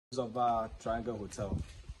of Triangle Hotel,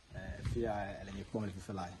 Fia and you probably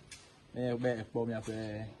feel like. May a poem of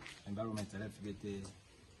environmental activity,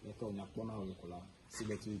 a cone of Ponola,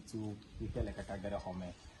 Sibeti to people like I get a home,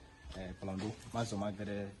 Palando, Maso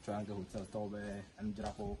Magare, Triangle Hotel, Tobe, and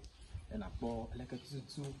Drapo, and a poor like a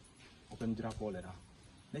two open Drapo letter.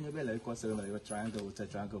 Then you better consider your Triangle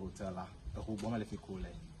Hotel, a whole bomb if you cool,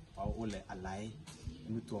 or ole a lie,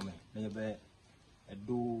 and you told me. Then you better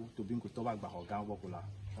do to bring to Tobago or Gawakula.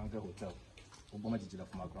 Triangle Hotel, Obama digital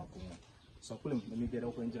from my grandpa. So, let me get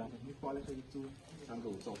open jump. You qualify to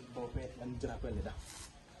Triangle Hotel, Pope and Japelida.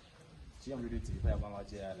 She am ready to prepare my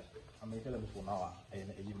jail. I'm making them for now. I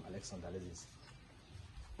am Alexander Lizis.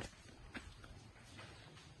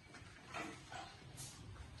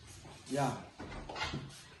 Yeah,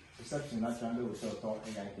 reception at Triangle Hotel talk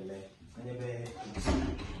and I delay.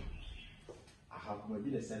 I have maybe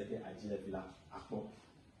the Seneca Agile Villa.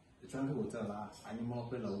 The Triangle Hotel, animal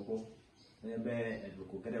local, then bear and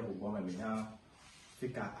local get a woman and now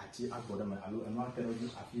figure at the algorithm and one can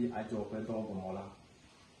use a fee at your pedal or mola.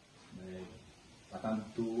 But I'm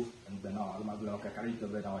two and then I'll make a carry to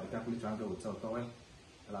bed out the Catholic Triangle Hotel toy.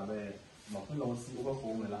 I'll have a Mopelo see over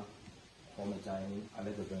formula for my Chinese, a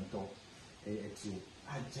little bento, A2.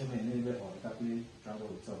 I German neighbor or the Catholic Triangle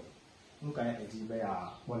Hotel. Look at a G-Bear,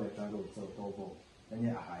 what a Triangle Hotel topo, then you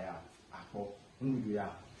are higher, apple. India,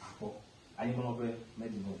 animal of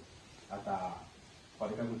medical at a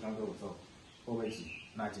particular jungle so always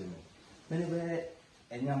not Jimmy. Anyway,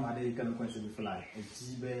 and young Mother can question fly, and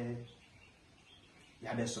Chibe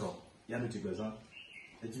Yadestro, Yadutigazon,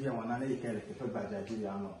 the Julia one another carry the third by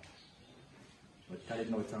Juliano. But carried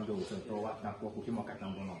no jungle so what not for Pokemon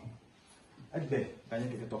Catambono. At bed, can you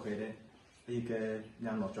get a talk here? You can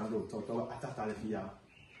Yano jungle to Atatalifia.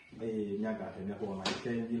 A Yaga and Nepal, I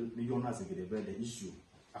can be your Nazi the issue.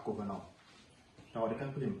 A covenant. Now the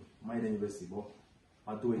company, my university,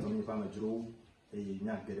 I'll do it only if I'm a Drew, a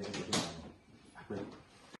Yaga.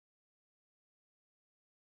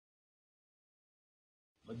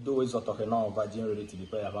 But do is talking now about generally to be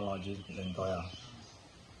pay avalanche the entire.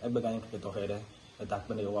 I began to talk here, a dark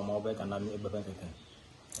money over more back and I'm a bank.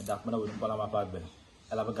 A dark money with Palama Bagbe,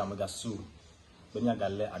 Alabama Sue,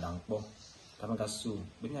 Benyagale Adampo. Kamagasu,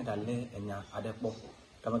 Benyagale and Ya Adepo,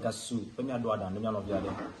 Kamagasu, Benyadwada, and Yan of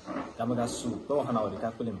Yade, Kamagasu, go on out the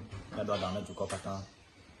Capilim, Yadwada to Copatan.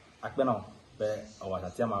 Akbeno, Bear, or what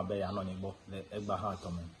a Tiama Bay Anonibo, the Egbaha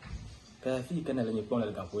Tomen. Kafi can let you call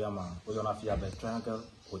the Capuyama, was on a Fia Triangle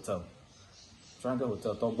Hotel. Triangle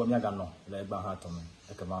Hotel, Top Bonyagano, the Egbaha Tomen,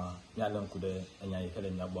 Ekama, Yalan Kude, and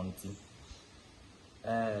Yahelena Bonti.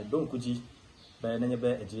 Don't Kuji. By any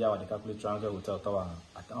bear a GR the Catholic Triangle Hotel Tower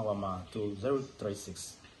at our ma to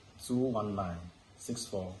 036 219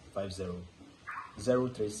 6450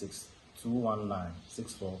 036 219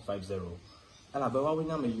 6450. And about when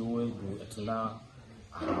I may you will do a tuna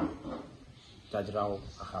Tajrao,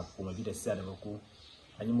 I have maybe the said of a coup,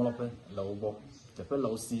 and you molope, low the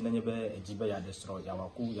fellow seen any bear a Jibaya destroy our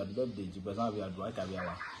coup, your birthday, Jibazavia,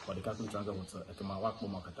 Dwaikaviala, for the Catholic Triangle Hotel at Mawako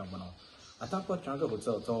Makatamano. I thought what Triangle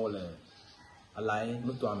Hotel told a lie,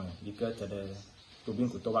 no to me, because to bring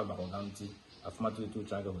to Tobago Ganti, a format to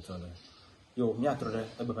Triangle Hotel. Yo, Miatre,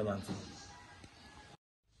 Ebepanyanti.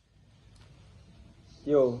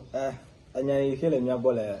 Yo, and I feel in your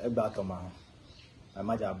ball a batoma. A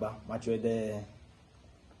majaba, mature de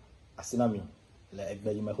Asinami, like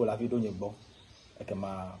Egbe, my whole life, you don't your bo. I can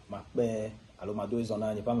my bear, Alomado is on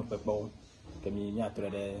any palm pepper, can be Miatre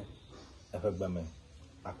de Ebebemen.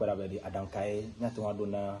 I could have the Adamkai,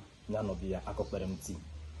 Natuadona. None of the Acoperemti.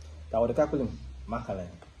 Now the Capulim, Macallan,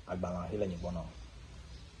 Agbala, Helen Bono.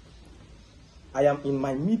 I am in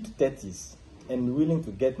my mid-30s and willing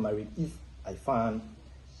to get married if I find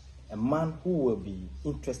a man who will be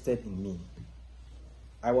interested in me.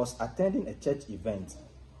 I was attending a church event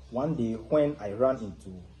one day when I ran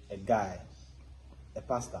into a guy, a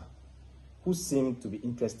pastor, who seemed to be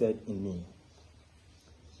interested in me.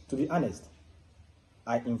 To be honest,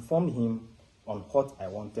 I informed him on what I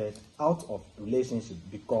wanted out of relationship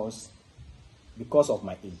because of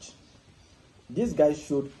my age. This guy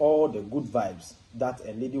showed all the good vibes that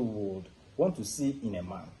a lady would want to see in a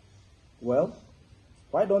man. Well,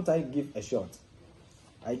 why don't I give a shot?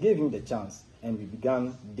 I gave him the chance and we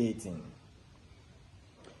began dating.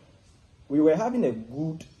 We were having a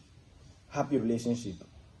good, happy relationship,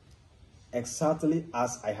 exactly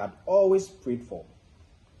as I had always prayed for.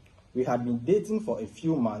 We had been dating for a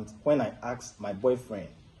few months when I asked my boyfriend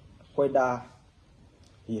whether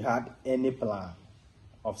he had any plan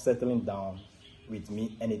of settling down with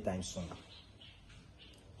me anytime soon.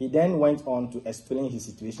 He then went on to explain his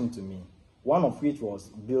situation to me. one of which was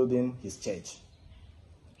building his church.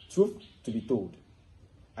 Truth to be told,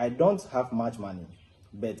 I don't have much money,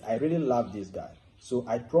 but I really love this guy. So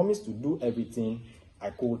I promised to do everything I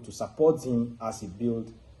could to support him as he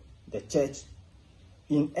built the church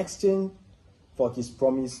in exchange for his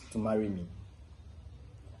promise to marry me.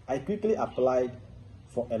 I quickly applied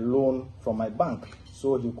for a loan from my bank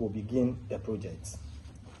so he could begin the project.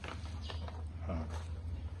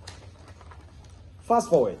 Fast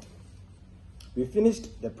forward, we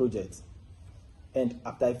finished the project, and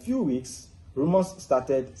after a few weeks, rumors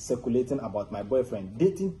started circulating about my boyfriend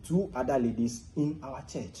dating 2 other ladies in our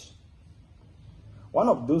church. One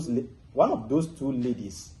of those 2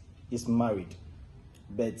 ladies is married,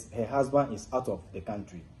 but her husband is out of the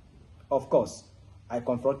country. Of course, I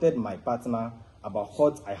confronted my partner about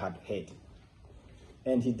what I had heard,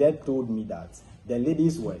 and he then told me that the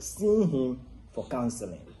ladies were seeing him for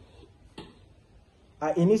counseling.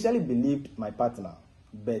 I initially believed my partner,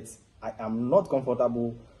 but I am not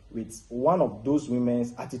comfortable with one of those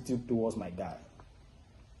women's attitude towards my guy.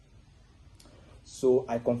 So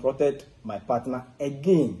I confronted my partner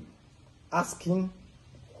again, asking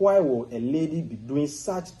why would a lady be doing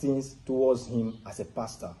such things towards him as a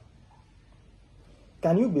pastor?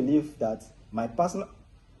 Can you believe that my partner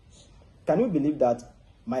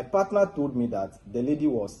told me that the lady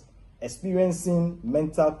was experiencing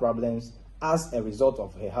mental problems as a result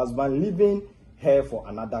of her husband leaving her for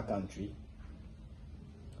another country?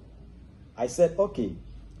 I said, okay,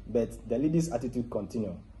 but the lady's attitude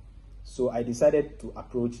continued. So I decided to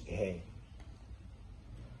approach her.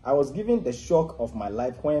 I was given the shock of my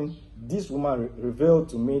life when this woman revealed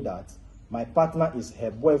to me that my partner is her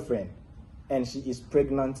boyfriend and she is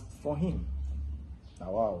pregnant for him.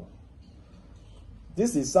 Now, wow.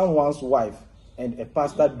 This is someone's wife and a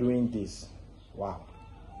pastor doing this. Wow.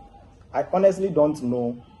 I honestly don't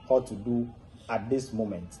know what to do at this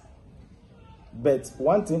moment. But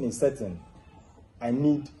one thing is certain, I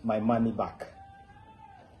need my money back.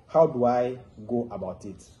 How do I go about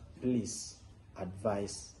it? Please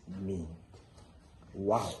advise me.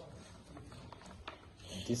 Wow.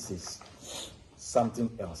 This is something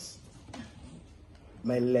else.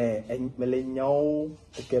 Mele nyao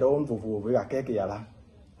keron vovo we akeke yala.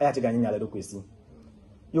 Aya tiga nyanya le do kwesi.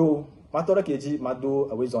 Yo, matoro keji mado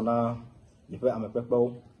awezona yepe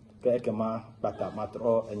amepepo ke ekema bata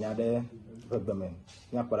matro enyade regbemen.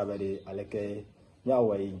 Nya para bede aleke nya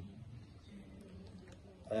wai.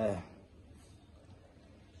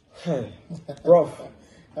 Prof.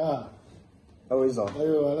 Always on.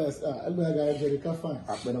 Oh, let's. I'm going to get a coffee.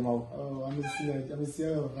 Oh, I'm seeing.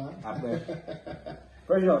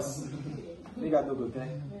 Precious. We got to go, okay?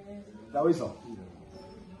 That was all.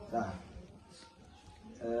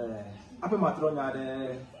 Apa matronya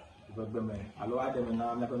de begbeme. Alo ade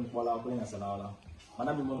mena me pen pola ko nya sala.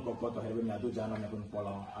 Mana bi mon ko poto hebe nya do jana me pen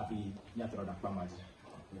pola api nya tro da pamaji.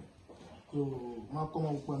 Ko ma ko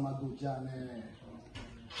mo ko ma do jana.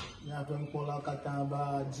 Nya pen pola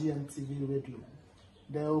katamba GMTV radio.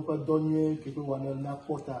 De o pa donye ke ko wana na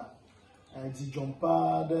pota. Di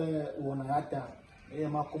jompa de wona ata. E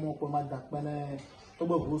ma ko mo ko ma da pene to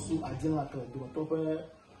bo busu adin la to do to pe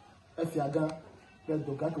efiaga le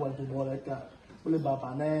doga to wa do mo la ta. Pour les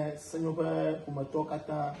babanais, Seigneur, pour me toquer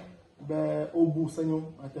au bout, Seigneur,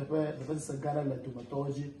 à te faire, de faire ce gars-là, le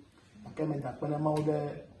tomatologie, à quel moment d'après le monde,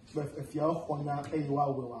 fier, on a et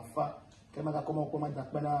wa fa, quel moment comment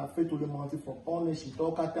d'après fait tout le monde, il faut on est chez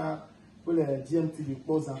toi, pour les GMTV,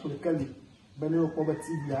 pour lequel, ben, au pauvre TV,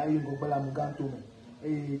 il y a une gobela muganto,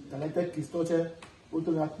 et dans la tête qui stoche,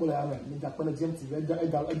 autour de la poule, mais d'après le GMTV, et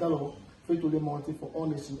dans le fait tout le monde, il faut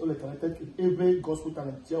on est chez eux, la tête, every gospel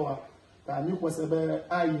talent, Tani kwa sebe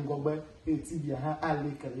ayi ngogbe etibia ha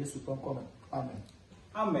alika Yesu tonkome. Amen.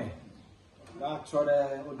 Amen. Na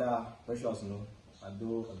chore oda precious no.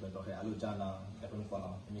 Ado obedo he alo jana epon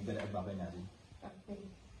kola ni gere egba be nyadi.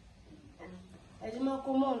 Ejima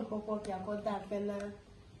komo npopo ki akoda pena.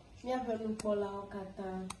 Mi avenu pola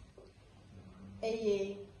okata.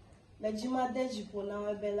 Eye lejima deji pona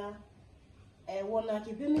webela. Wona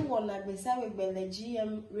kipimi wona gbesa wegbele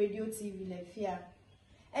GM Radio TV le fia.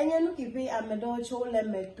 Enye nu kipe amedo chole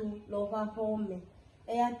metu lo papa me.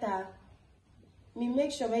 Eyata mi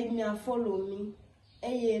make sure me follow me.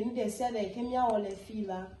 Eye nu de sia de ke mi a ole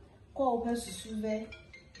fila. Ko pe susuve.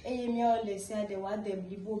 Eye mi a ole sia de wa de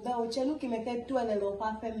bibo be o chenu ki meke tu ele lo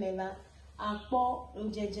papa me la. Apo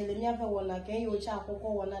njejele mi ave wona ke yo cha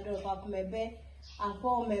akoko wona de papa me be.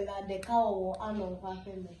 Apo me la de ka o ano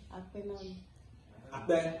papa me. Ape na mi.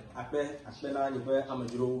 Ape na ni pe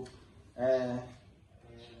amajiro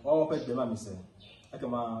oh, peut-être demain, mais c'est.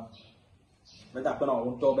 but I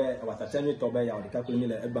on tobe what attending tobe ya the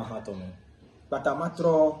calculate egba hato no but I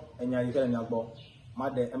matro enya yike na gbo ma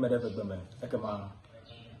de emede fegbeme ekema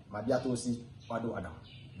ma bia to si wado adam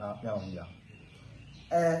na ya on ya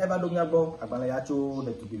eba do nya gbo agbala ya cho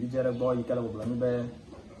de to bi jere gbo yike la bobla mi be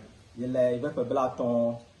yele ibe pe bla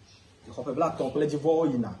ton il pe bla ton ko le divo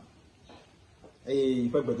yina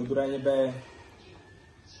ipe gbe do dura yin be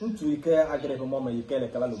ntu yike agre ko mo me yike le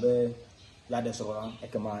kala lo be ya de so ran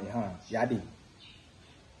ekema ya de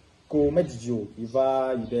ko medijio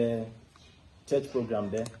iva ibe church program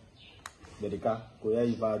there dedika ko ya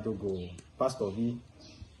iva dogo pastor vi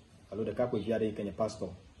alo de ka ko via de kenye pastor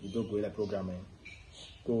idogo ile program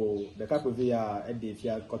ko de ka ko via e de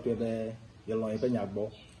fia ko to be yelon e pe nyagbo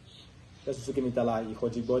eso ke mitala I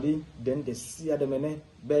khoti body then de si ademene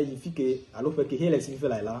be yifike alo fe ke hele si fe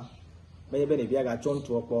la me be ne bia ga chon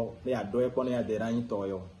to opo me ado e po ne ya de ran to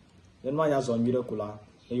yo then ma ya zo miracle la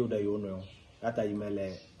e yo de yo no ata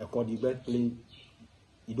imele e ko di be play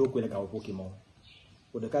idoko le ka Pokemon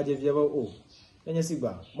o de ka je vie o enye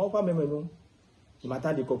sigba mo pa memenu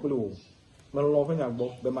imata di ko pele o me lo fe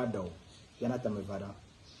nyagbo be ma da o ya na ta me vada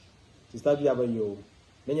sister bia ba yo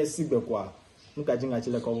enye sigbe kwa nka jinga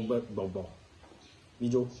chile ko gbogbo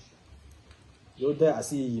bijo yo de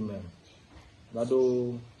asi yime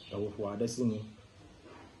bado dawo fo adesi ni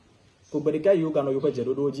ko berika yo kan yo pe je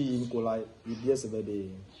dodo ji yin ko la ibs be de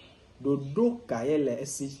dodo ka yele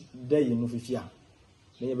esi de yin fifia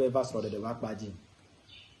ne be vasro de ba paji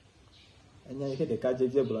enya yake de ka je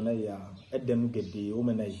vie blo na ya edem gede o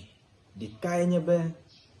me na yi de ka enye be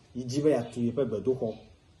yijibe ya tu ye pe gbedo ho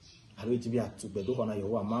aro yijibe ya tu gbedo ho na yo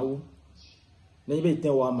wa mawu ne be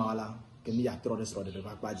iten wa mala ke mi ya tro de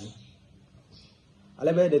ba paji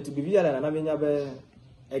ale be de tu bi ya na me nya be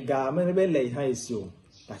ega me be le ha esi o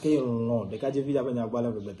ta ke ron de ka je vi ya be nya gba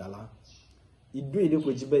le be betala idu ide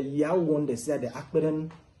ko jibe ya won de sia de akperen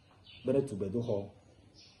bere tu gbedo ho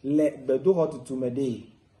le gbedo ho tutu me de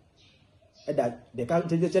eda de ka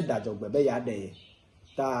je da jogbe be ya de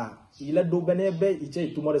ta ile do bene be ije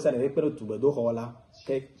itumo de sa ne pere tu gbedo ho la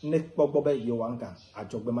ke ne pogbo be yo wanka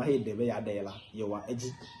ajogbe ma he de be ya de la yo wa eji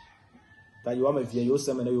ta yo ma vie yo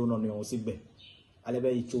se me ne yo no ne o sigbe ale be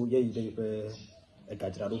ichu ye ide be e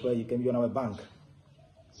gajra do pe ikem yo na bank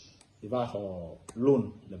iva ho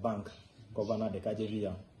loan the bank governor de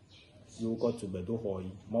kajevia yo ko tu gbedo ho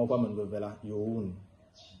yi mo pa men vela yo un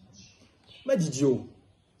majijio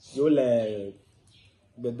yo le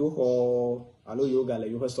gbedo ho alo yo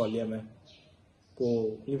gale yo so le me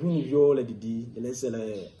ko even if yo le didi le se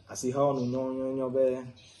le asi ha onu nyo be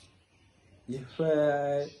ife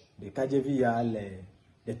de kajevia le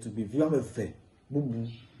de tu bi via me fe bubu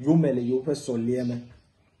yo mele yo fe so le me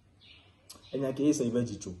enya ke ise ibe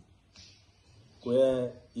jicho ko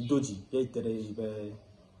idoji ye tere ibe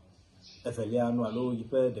efelianu alo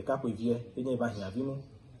ipe de kapo vie enye ba hia vimu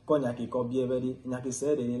ko nya ke ko bie be di nya ke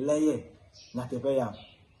se de leye nya ke be ya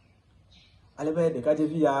ale be de ka je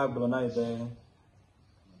via gbona ibe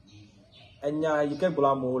enya yike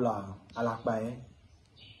gbola mo la ala pa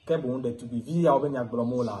ke bon de tu bi via obe nya gbola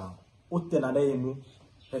mo la o tena de enu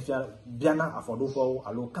efia biana afodofo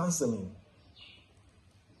alo counseling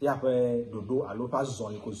ya pe dodo alo pa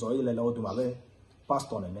zon ko zo ile la o du ma be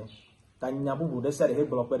pastor nene tanya bubu de sere he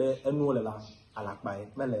blokere enu le la ala pa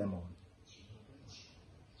mele mo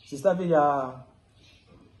sister via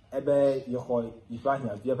ebe yoho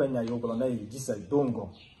ifahia via penya yo blo na yi jise dongo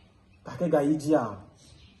ta ke ga yiji a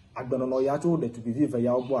agbono no ya to de to be vive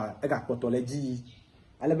ya ogbo a e ga potole ji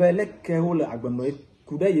alebe le ke ho le agbono e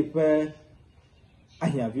kude yi pe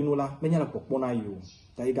ahia vinula menya na popo na yo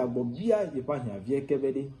ta yi ga gbo bia yi pa ahia vie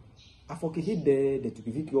kebede afoke hide de to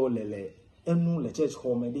be vive yo lele enu le church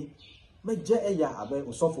home di meje eya abe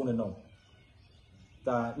osofo ne no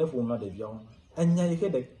ta ne fo na de bia enya yi ke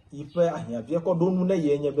de ife ahia vie ko donu na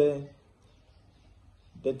ye nye be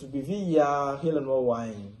de to be via helen no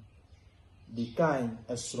wine the kind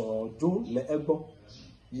esro jo le egbo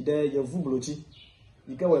ide ye vublochi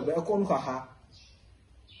ike we be ko nu haha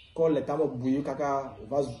ko le tamo buyu kaka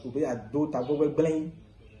vas obe ado ta gbo gblen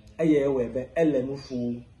eye we be ele nu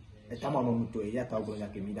fu etama no muto e ya ta gbo nya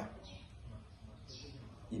kemida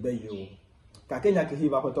ibe yo ka kenya ke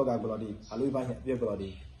hiba ko to ga glodi alo iba vie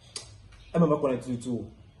glodi e me ko na tutu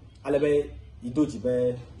alebe idoji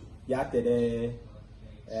be ya tere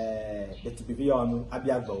de tibivia onu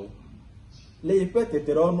abiagbo le ife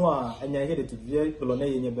tetere onu a enya ihe de tibivia kolone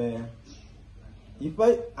yenye be ife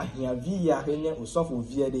ahia vi ya henye osofu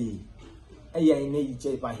vie de eya ine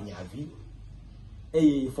iche ife ahia vi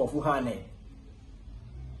eye fofu hane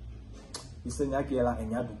isenya kiela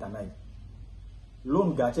enya dutanai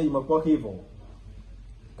longa che imako hevo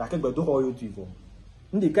kake gbedo ho YouTube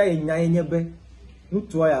ndi ka enya enyebe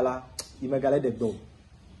ntuo ya la imegale de do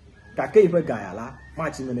kake ife ga ya la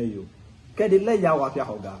match mene yo ke de le ya wa pia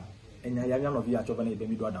hoga enya ya no via choba na ibe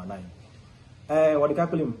mi do down nine wadi ka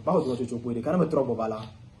pelim ba ho do chopo de kana me trobo bala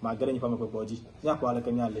ma gare ni fa me ko boji nya kwa le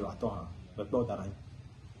kenya le wa to ha be do daran.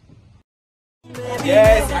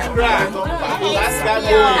 Yes,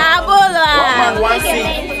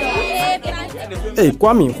 Hey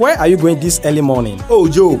Kwame, where are you going this early morning? Oh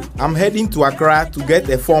Joe, I'm heading to Accra to get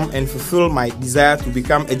a form and fulfill my desire to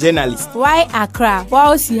become a journalist. Why Accra?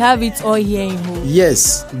 Whilst you have it all here in home.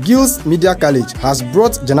 Yes, Gills Media College has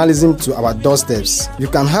brought journalism to our doorsteps. You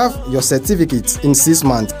can have your certificate in 6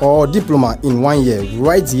 months or diploma in 1 year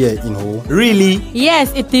right here in Ho. Really?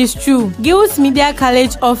 Yes, it is true. Gills Media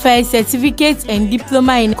College offers certificates and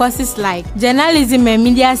diploma in courses like journalism and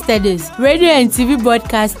media studies, radio and TV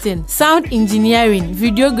broadcasting, sound engineering,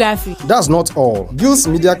 videography. That's not all. Gills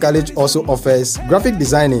Media College also offers graphic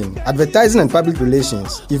designing, advertising and public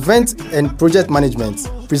relations, event and project management,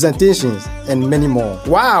 presentations, and many more.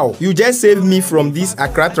 Wow, you just saved me from this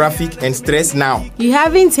Accra traffic and stress now. You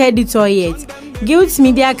haven't heard it all yet. Gills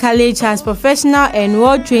Media College has professional and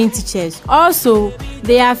well-trained teachers. Also,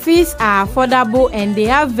 their fees are affordable and they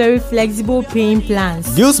have very flexible paying plans.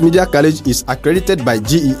 Gills Media College is accredited by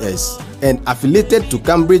GES and affiliated to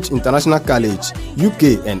Cambridge International College,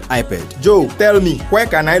 UK and IPED. Joe, tell me, where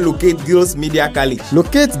can I locate Gills Media College?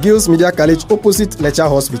 Locate Gills Media College opposite Lecture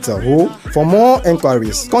Hospital, Ho. For more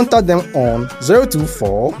enquiries, contact them on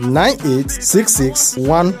 024 9866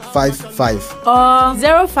 155 or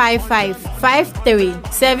 055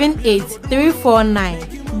 5378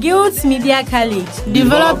 349. Gills Media College,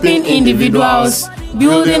 developing individuals,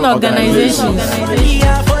 building organizations.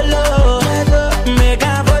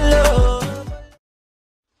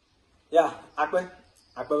 Yeah, akpe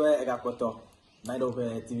we ega kwoto na do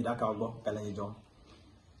TV da ka ogbo kala njo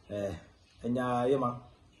enya yema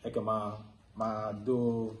ekema ma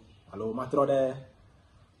do alo ma tro de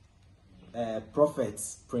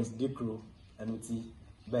prophets Prince Dikru enuti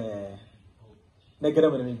be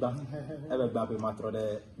negere me mi gba ebe gba pe ma tro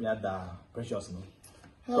de mi ada precious ni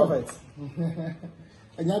prophet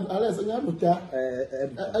enya ales enya buta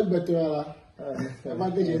beto ala ma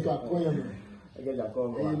geje to akoya me egeja ko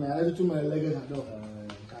na ale tu me lege na do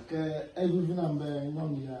kake eju na mbe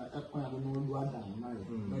nyom ya akwa ya no lu ada na yo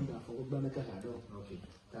nda fo gba me ka do okay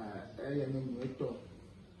ta eye ni mi to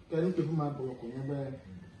keri ke fu ma bo ko nyebe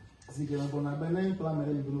zige na bona ba na impla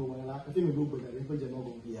mere ni do wala ka te me do gbe na pe je no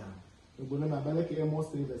go ya go na ba le ke mo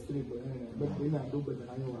street go na be ko na do gbe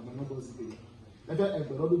na yo ma no go zige na ka e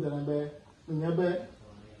do do na be nyebe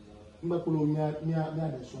mba kulo nya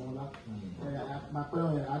de so la ma pe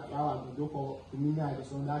on ya awa do ko mi nya de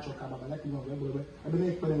so da cho ka ba la ki no be be na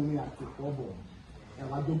pe ni ati ko bo e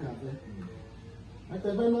wa do ga be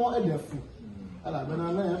ate be no e de fu ala be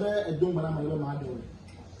na na be e do ngba na ma be ma de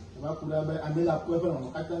wa ku da be amela ko be no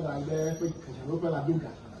ka ta ga be pe ka ro pe la do ga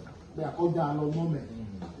be akoja lo mo me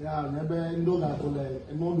ya na be ndo ga to le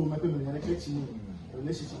mo do me pe me na ke chi ni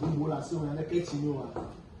relationship bo la si o na ke chi ni wa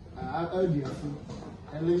a di fu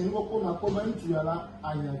ele ni ko na ko ma ntu yala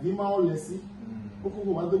anya bi ma o lesi koko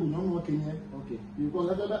ko wa de bunyo no kenye okay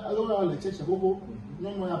because that alo na le cheche koko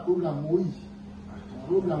no mo ya program o yi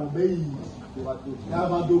program be yi ya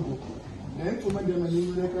ba dogo then to me dem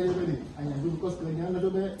ni le ka ye be anya bi because ke nya na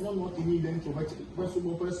do be no mo kenye then to ba so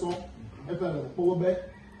mo person e pe le po be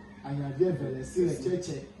anya bi e bele si le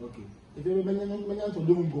cheche okay e be be nya to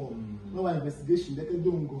do ngo no investigation de ke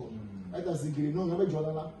do ngo ata sigiri no ngabe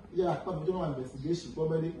jolala ya akpa do no investigation ko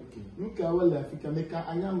bere nka wala afika meka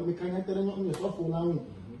anya meka nya tere no nyo so fo na hu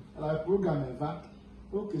ala program eva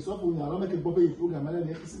okay so fo nya ala meka bo be program ala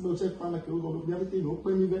le kisi bo check pa meka go bi abete no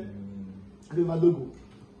pe mi be be va dogo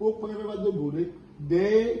o pe be va dogo re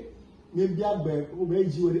de me bi agbe o be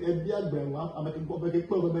ji we e bi agbe wa ameka bo be ke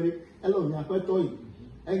pe bere elo nya pe to yi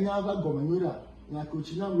enya va go menura nya ko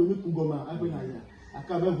chi na lo ni ku go ma ape na ya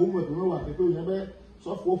aka be homework no wa pe nya be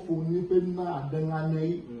so for ni pe na adenga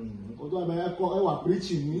nei o do ba ko e wa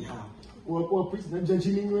preaching ni ko preach na judge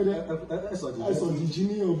ni nwere eso jiji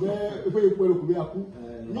ni o be pe ko ko be aku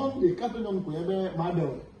no de ka to no ko ye be ma de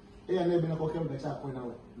o e ya na be na ko kem da cha ko na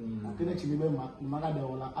o akene chi ni be ma ga de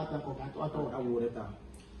o la ata ko ka to ato awo re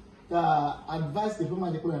ta advice ke ma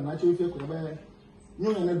je ko na cho fe ko be nyo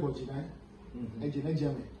na boji na eje na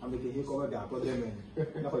jeme ameke he ko ga ko jeme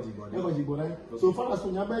na ko jibo na so far as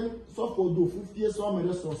nya ben so for do fufie so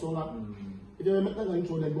amere so la e de meta na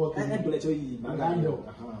intro de go e do le cho yi ma ga do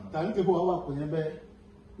ta nke ko wa ko nya be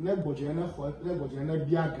na boje na fo na boje na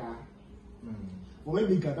biaga o me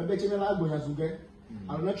bi ga be che na agbo ya zuge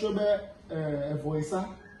alo na cho be voice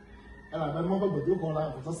ela be mo be do ko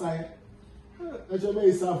la so sai e je be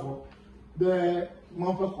isafo de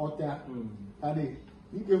mo fe ko ta ade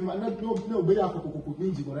nke ma na no be ya kokoko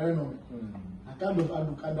ni ji bore no aka do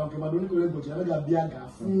aduka da ke ma do ni ko le go je ga bia ga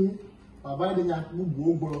fun baba de nya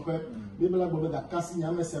gbugbo ogboro pe be bela gbo be ga kasi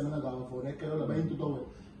nya mese me na ga fo ne ke lo ba yin to do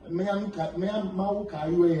me ya nka me ya ma wo ka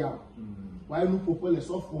yo ya wa nu popo le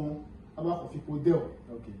so fun aba ko fi po de o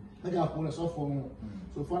okay na ga po le so fun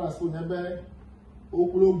so far as fun be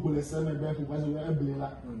okulo gbole se me be fun kwa so e bele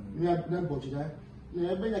la ni na go ji da ni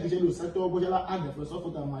e be nya ke je lo se to bo la ade fo so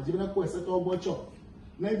fun ta ma ji na ko se to bo cho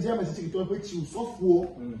na je me ti to pe chi so fu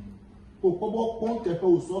o ko bo kon ke pe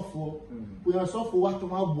o so fu o ya so fu wa to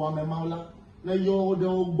ma bo ame ma la na yo de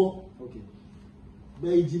ogbo okay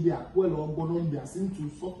be ji bi akwo lo ogbo no bi asintu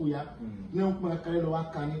so fu ya ne o pa kare lo wa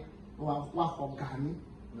kani wa ko gani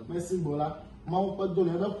merci bola ma o pe do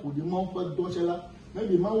le be fu di ma o pe do che la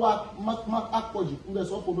maybe ma wa ma akpoji ku de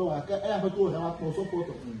so fu be wa ke e ya fe to da wa ko so fu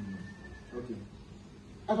to okay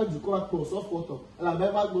afa di ko akpo so fu to la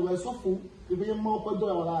be ba gbo be so fu ibi ma o pe do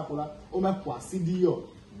ya wa la ko la o me po asidi yo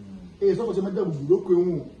e so fu se me de bu do ko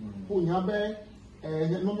ehun o nya be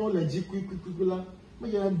no no le ji kwi la me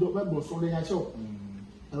ye do be gbo so le ya cho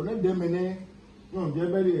e ne de me ne no bi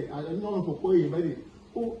be re no no popo ye be re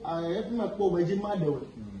o e fi me po be ji ma de we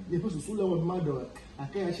ni fu su le wo ma de we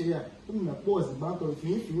aka ya che ya fi me po se ba to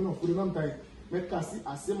fi no fu de nam tai me ka si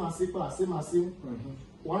asema se pa asema se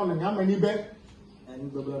wa no nya me ni be en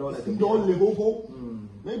do be ro le ho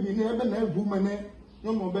maybe ni e be na bu me ne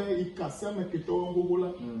no mo be ikase me kito gogo la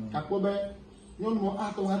akpo be no mo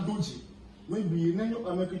ato ha doji maybe ne yo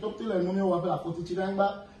me kito tele no me wa be la foti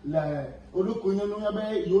chirangba la oloko yen no ya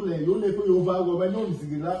be yo le pe yo va go be no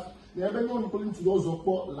nzigila ne be no ko nti do zo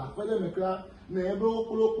po la pe de me kra ne be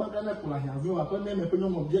okolo pa ka na kula ya vi wa pe ne me pe no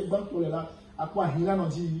mo je gban to le la akpo ahira no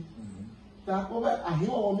ji ta ko be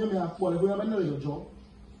ahiwa wo me akpo le be ne le jojo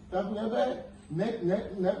ta ko be ne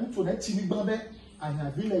nto na chi ni gban be anya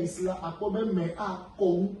villa isla akobe me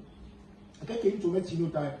akowu akeke nto me chi no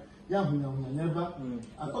tai ya hunya never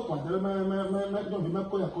akoko adere me don be me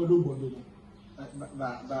ko ya ko do gbodo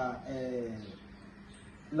ba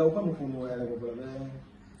la opa mo fumo ele go be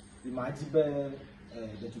imaji be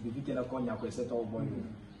de to be kena ko nya ko se to bo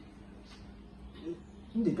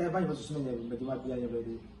ndi kai ba ni so me be di ma bia nya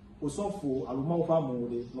be osofo aluma ofa mo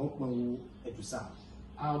de no pon edusa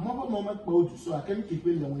mo me pe oduso akeni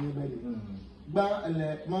kepe le won ye be de gba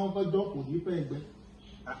ele ma o fe do ko di pe egbe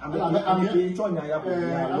ameke chonya ya ko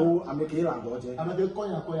ya lo ameke la go je ameke ko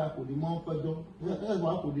ya ko di ma o fe do e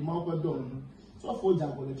wa ko di ma o fe do so fo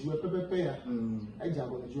jago le jiwe pepe ya e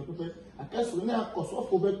jago le jiwe pepe akeso ni akoso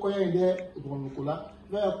fo be ko ya de bonkola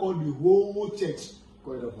be ko di whole church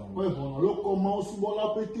ko de fo ko fo lo ko ma o subo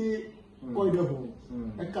la pete ko de fo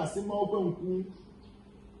e ka si ma o pe nku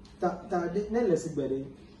ta de ne le sigbere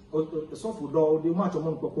so for do de ma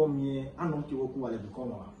chomo npopo mi anom ki woku wale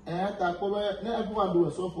become wa ta ko be ne e ko do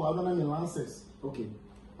so for adona ni lances okay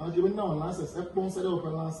and you know lances e pon se de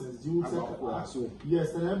open lances you say so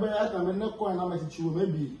yes and e be ata me ne ko na ma chi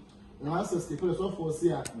maybe lances ke so for see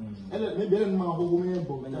a maybe ele ma ho go me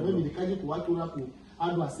bo maybe the kaji ko wa to na ko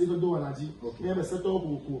adu ase do na ji e be set up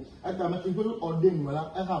ko ata me ki go ordain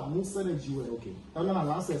wala e have no se de jiwe okay ta na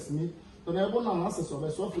lances mi to na e bo na lances so be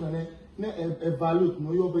so for ne evaluate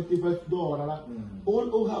no your better do orala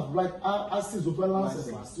all have right access of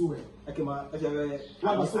balances as well ekema efere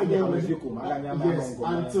la so de o fi ko ma nya ma ngo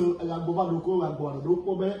until ela gbo ba loko wa gbo do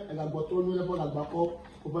ko be ela gbo to ni le bo la gba ko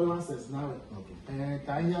balances na re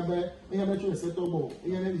ta nya be chu se to bo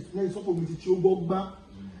ne so ko mi ti chu bo gba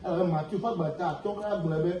ma ti fa gba ta to ka gbo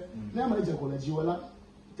be ne ma je ko le ji wala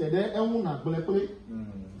tede enwu na gbo le pe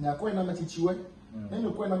na ko na ma ti chiwe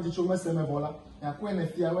ne ko na ma ti chu ma se me bola na ko na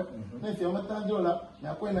fiawe na fiawe $10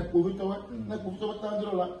 na ko na covid we na covid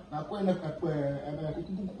 $10 na ko na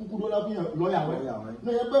ku dola bi lawyer we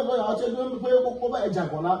na ye be lawyer a che do pe ko ba e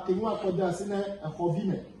jagola ke nwa ko da sine e khovi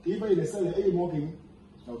me ke ba ile sele e mo ke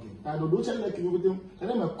okay ta do che le ke ngotem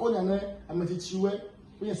na me ko nya na amati chiwe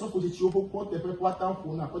we so ko ti chiwo ko te pe kwata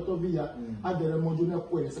fo na ko to bi ya adere mojo na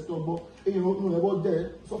ko e se to bo e no no e bo de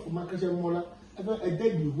so fo ma kese mo la e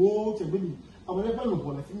de di ho che baby àwọn ẹgbẹ́ ló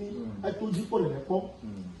bọ̀ lẹ́fí ní ẹtọ́jú pọ̀ lẹ́lẹ́ pọ̀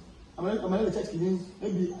àwọn ẹlẹ́ church kìíní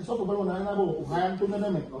ẹbí sọ́fọ̀ bẹ́ẹ̀ wọn náà náà bọ̀ ọ̀háyà tó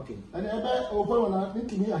nẹ́nẹ́ mẹ́ ẹni ẹbẹ́ ọ̀pọ̀ wọn náà ní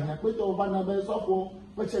kìíní àyàn pé tó ọba náà bẹ́ sọ́fọ̀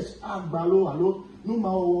pé church àgbà ló wà ló ní ma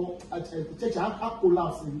ọ church á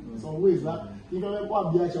collapse in some ways la ìgbà bẹ́ẹ̀ kó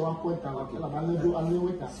àbí àṣẹ wa kọ́ ìta làbá lẹ́jọ́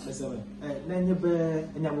aléwẹ́ta. ẹsẹ̀ rẹ̀ lẹ́yìn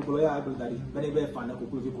bẹ́ẹ̀ ẹni agbègbè lọ́yà abẹ́lẹ́dàrí bẹ́ẹ̀ bẹ́ẹ̀ fàánà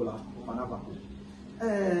kókó fi kó la fàánà bà kó.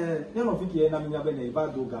 ní ọ̀nà fíkì ẹ̀ náà mi ní abẹ́ ní ìbá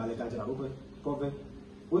do gàlẹ́ gàjìrà ló fẹ́ kọ́fẹ́.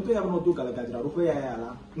 Oto ya no do gala gajira rupe ya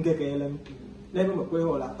la ngeke yele Never McQuay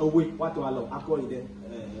or a week, what to allow, I call it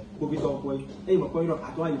COVID of way, a McQuay of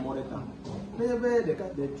Atway more than time. Never the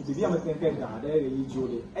American Kenga, there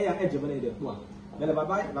you a educated one. Then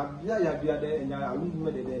bye, but yeah, there and I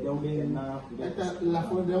don't mean enough. La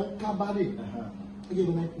for the cabaret.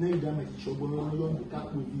 Again, name damage, show on the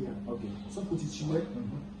cap with you. Okay. So put it you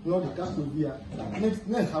Lord the cap with you.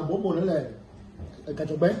 Next, how Bobo led a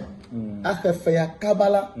catabe. After fair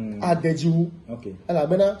cabala at the Jew. Okay. And I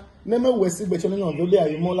better never was see better on the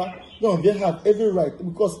day mola. No, they have every right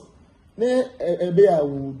because ne a bear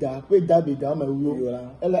would die, wait, that be down my wheel.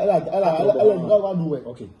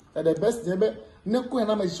 Okay. And the best never. No ko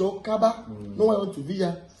na me show kaba no want to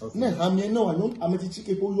via ne hamie no anu ameti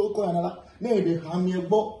chike po yo ko anala ne be hamie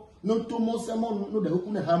gbo no to mo se mo no de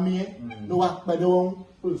ku ne hamie no wa pede won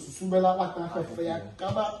o susu bela wa kan fe ya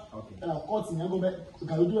kaba na court ni go be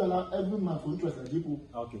ka do ala every man for interest people.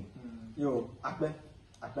 Okay. Yo akpe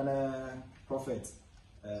na prophet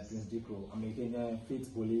Prince Diko American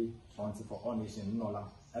faithfully fountain for all nation no la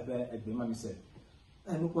ebe ma mi se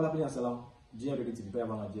no ko la be salam Jia ready to prepare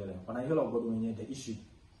about Nigeria. When I hear of God when the issue,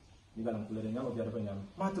 you can include the young of the other young.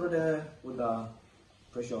 Matter the with the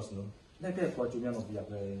precious no. Let me for you of the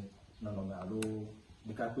other no no no.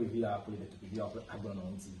 The car will be up with it to be up. I don't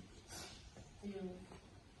know. You,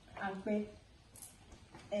 Akpe.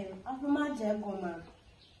 After my jagoma,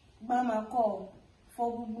 Bama call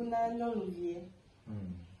for Bubuna no year.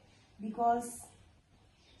 Because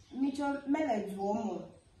Mitchell Melody woman,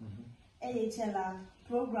 AHLA.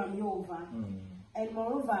 Program you over, and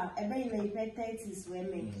moreover, a very late 30s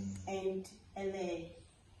women and LA,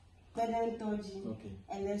 Toji,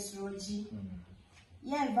 and less Roji.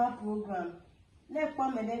 Yeah, that program. Let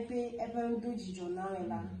one and pay a very good journal,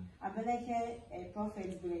 a very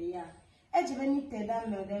prophet Blair. Edge of any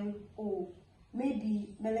Tedam, oh, maybe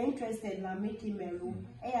Mel interested in making Melo,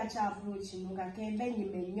 a approach in Nogake,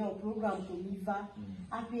 Benjamin, your program to live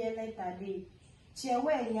appear later day.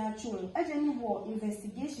 Chewe ya chun, ageni wo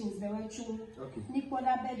investigations they were chun.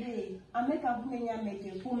 Nipoda bebe, ameka kumenya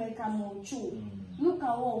meke kumeka mo chun. Nuka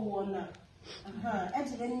wo na.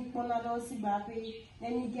 Ageni pona no si bape,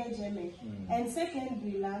 neni gejeme. And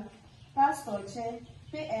secondly la, pastor che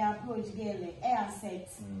pe approach gele, asset.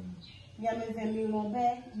 Yame vemi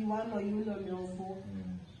lobe, you want or you know no.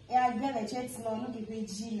 Gele checks no nuki pe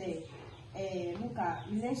jile, nuka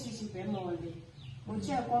relationship emole.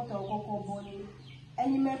 Oche koto koko boni.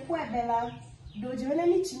 And you may put Bella, do you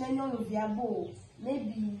any chineno of your bow?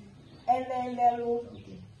 Maybe Elo,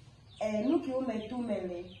 look you may 2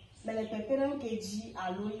 mele, Melepeperon kg,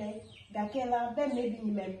 alone, Dakela, then maybe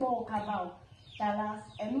you may pour cabal, Tala,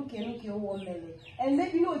 and look you 1 mele. And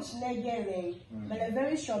maybe no chinegere, but a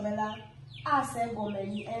very sure Bella, ask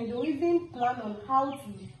Egomeni, and do even plan on how to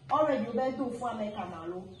already obey do for make a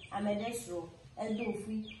malo, and a destro. And do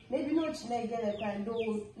free. Maybe not get a crime,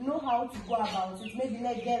 don't know how to go about it. Maybe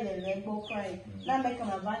not get a leg or crime. Not make a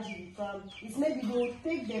virgin from it's maybe they'll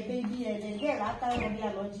take the baby and then get that time of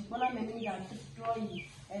their logic. When I'm meaning that destroy it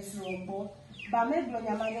as robot. But maybe on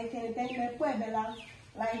your man can tell me Puebla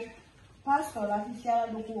like pastor like if you are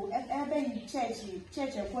local every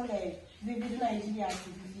church and college vivid Nigeria to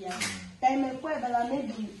be here. Time Puebla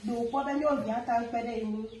maybe do probably of your time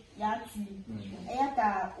in Yati.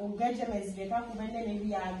 Ayata or Gajames, the Kakuben,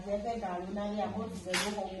 maybe I never got the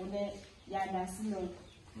Robo Yadasino.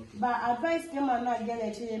 But advice came on not get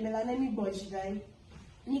a chair, Melanemi Bosch, right?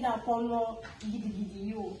 Nigga Pono, giddy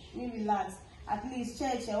you, relax. At least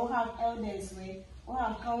church, or have elders way, or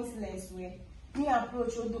have counselors way. Me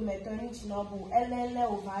approach Odo Metonic Noble, LL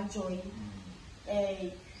over joy.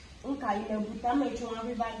 Okay, you know, to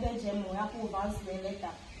everybody, Gem, or Apple Vance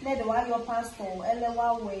letter. Let the while your pastor,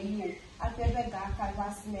 LL way you. I prefer Gaka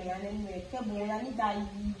Vassman and anyway, Cable, and it die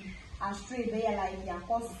a straight there like your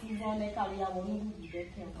course on the career won't be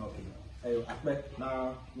better. Okay. I bet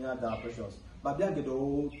now near the precious. But they get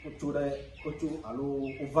old to the Kotu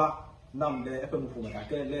Alo over Nam the Epen Fuma. I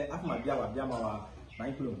tell you, after my Yama,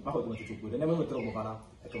 my plume, I was going to put the name of the Robana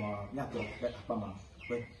at Yato, Pama.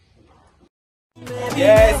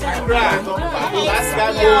 Yes, I cried. Let's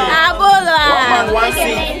go.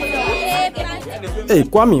 Hey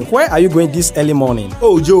Kwame, where are you going this early morning?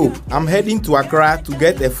 Oh Joe, I'm heading to Accra to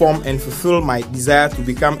get a form and fulfill my desire to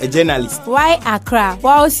become a journalist. Why Accra?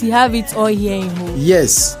 Whilst you have it all here in home.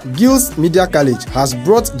 Yes, Gills Media College has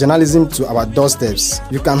brought journalism to our doorsteps.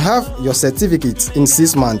 You can have your certificate in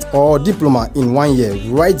 6 months or diploma in 1 year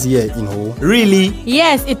right here in home. Really?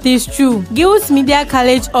 Yes, it is true. Gills Media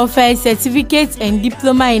College offers certificates and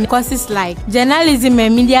diploma in courses like journalism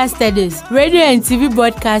and media studies, radio and TV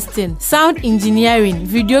broadcasting, sound engineering, engineering,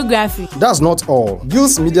 videography. That's not all.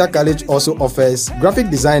 Gills Media College also offers graphic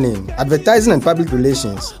designing, advertising and public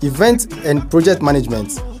relations, event and project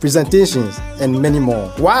management, presentations, and many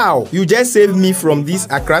more. Wow, you just saved me from this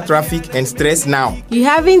Accra traffic and stress now. You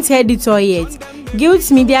haven't heard it all yet.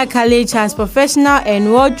 Gills Media College has professional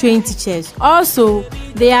and well-trained teachers. Also,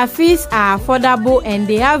 their fees are affordable and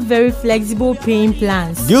they have very flexible paying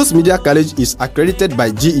plans. Gills Media College is accredited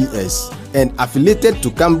by GES and affiliated to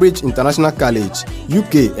Cambridge International College,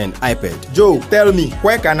 UK and IPED. Joe, tell me,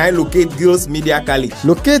 where can I locate Gills Media College?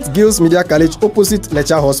 Locate Gills Media College opposite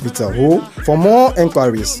Lecture Hospital. For more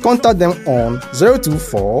enquiries, contact them on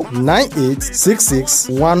 024 9866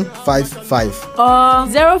 155 or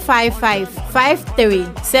 055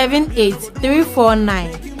 5378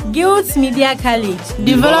 349. Gills Media College,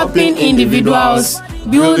 developing individuals,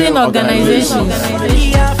 building organizations.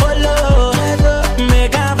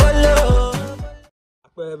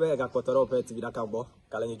 Be ga kotoro pe TV da ka gbo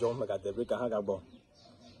kala ni jo me ga debre ka ha ga gbo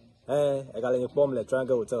e ga le pom le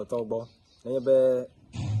Triangle Hotel to gbo ne be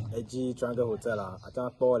eji Triangle Hotel ata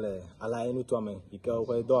po le ala enu to me ike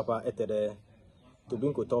o do apa etere to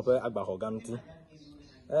bin ko to pe agba ho ganti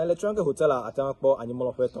le Triangle Hotel ata po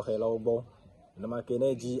anyimolo fe to he lo gbo na ma ke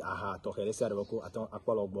ne ji aha to he le sare ko ata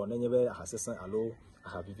akpolo gbo ne be aha sesan alo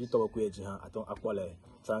aha bibi to ko eji ha ata akpole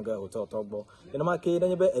Triangle Hotel to gbo na ma ke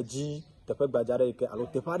ne be eji tepe gbajare ke alo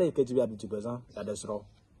tepare ke jibi adu tibezan ya desro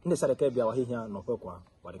inde sare ke bia wa hihia no pe kwa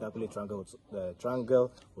wa de calculate Triangle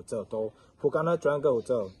Hotel to Pokana Triangle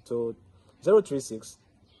Hotel to 036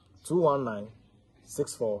 219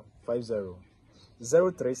 6450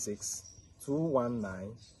 036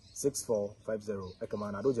 219 6450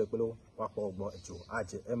 ekama do je pelo wa po ogbo ejo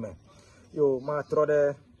aje eme yo ma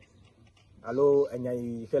trode alo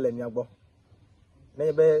enyai hele mi agbo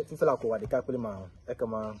nebe fifela ko wadi kakuli ma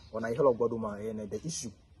ekama wana ihelo gbodu ma ene the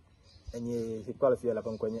issue enye he qualify la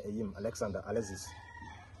konko enye eyim Alexander Alexis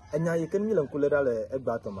enya yiken milan kulera le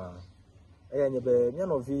egbato ma enye be nya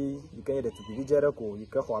no vi yiken de tubi jere ko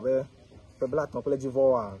yike ho abe pebla ton pele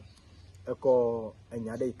jivoa eko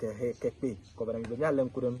enya de yike he kepe ko be nya lem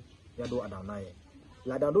kurem ya do adanaye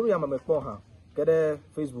la danduru ya ma me kpon ha kede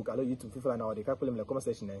Facebook alo YouTube fifela na wadi kakuli le comment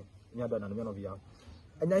section nya do na no via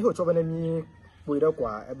enya ihe ochobe na mi poire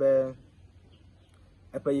kwa ebe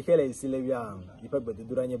yikele isile wia yipe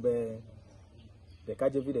gbedudura nye be de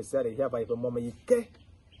kaje vi de sare hia ba yipe moma yike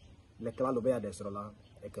le kala lo be ya desrola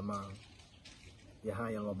ekema ya ha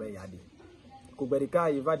ya lo be ya di ku berika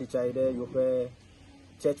yiva di chaide yo pe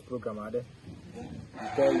church program ade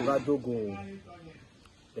ke yiva dogo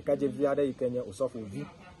de kaje vi ade yikenye osofu vi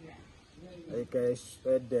eke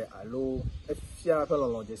de alo efia pe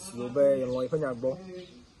lo je si obe ye lo ifanya gbo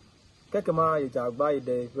kekema yja gba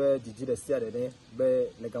ide fe jiji de sia de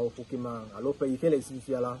be lega ofukima alo pe ikele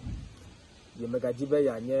sifiala ye mega jibe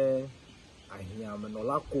ya nye ahia me no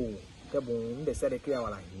lako kebun nde se de kria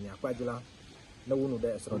wala ahia kwajila na wonu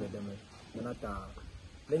de esro de deme nata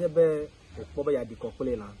lenye be po be ya di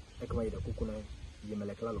kokole la ekema ide kukuna ye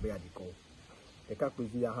melekla lo be ya di ko e ka ku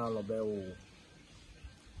via ha lo be o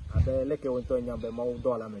abe leke wonto nyambe ma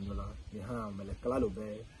 $1 menula ni ha melekla lo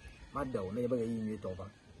be madaw ne be yi mi to ba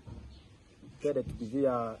kede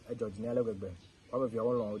tubivia George Niale gbegbe wa be via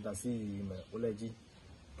won da si me oleji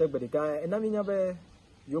tegbede ka enami nya be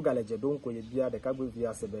yoga leje don ko ye bia de ka gbe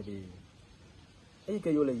via sebebe e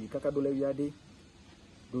ke yo le yi kaka do le wiade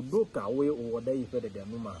do ka we o oda yi fe de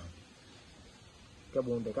numa ke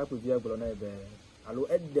bon de ka gbe via gbo na be alo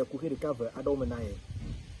edde ku hiri cover ado me na ye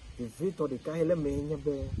vito de ka hele me nya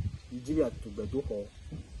be Nigeria tugbedo ho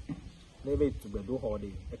ne be tugbedo ho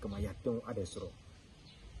de e kama ya ton adesro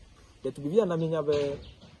de tu bivia na minya be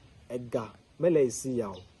ega mele isi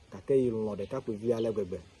yawo kake irun de ka pe via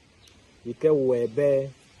legbegbe ike wo ebe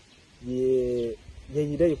ye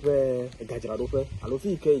yide ife egajira do fe alo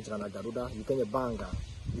fi ike ijira na garuda ike nye banga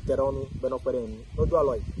iteronu beno peren no do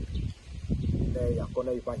aloy le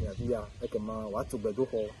yakona ifa nya via ekema watu gbedo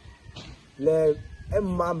ho le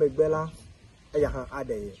emma megbela eya han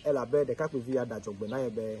ade ela be de ka pe via da jogbe na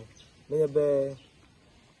yebe ne be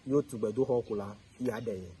yo tu gbedo ho kula ya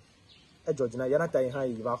ade George na yana tai ha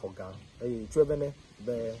yi ba hoga chuebene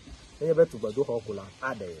be enye be tugbedo ho kula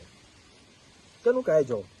ade kenu ka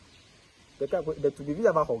ejo de tu bibi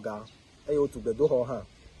ba hoga o tugbedo ho ha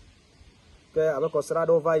ke abeko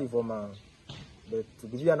srado vai voma de tu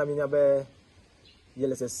bibi na minya be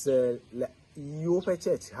yele se le yo pe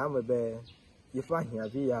church ha me be yifa hia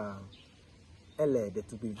via ele de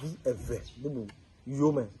tu bibi eve bubu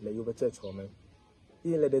yo me le yo be church ho me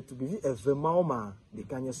ile de tu bibi eve maoma de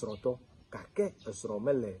kanye sroto kake esro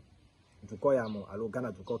mele duko ya mo alo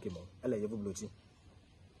Ghana duko kimo ele ye bublochi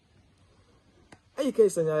ayi ke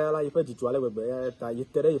senya ya la ipa jituale bebe ta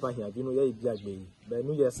yitere ipa hia bi no ye bi agbe be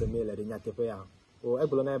nu ye seme le de nyatepe ya o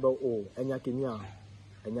eglo na ebe o enya kemia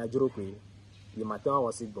enya jorokwe ye matin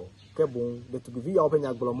wa sigbo ke bon de tu bi ya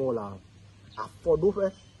openya gbolo mo la afodo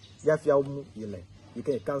fe ya fia mu ile you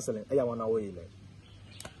can cancel e ya wana wo ile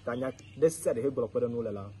tanya de se de gbolo pere no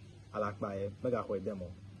le la ala pa e mega ho demo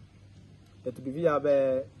de tu bi ya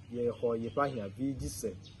be ye ho ye pa hia bi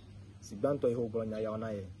jise sigbanto e ho gbolo nya ya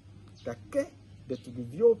wana ye kake de tu bi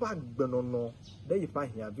vio ba gbenono de ye pa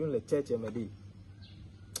hia bi le church emedi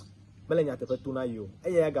bele nya te fe tuna yo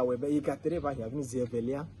e ya ga we be e ka tere pa hia bi ze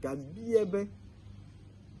velia ga bi ebe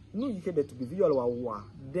nu yike de to be visual wa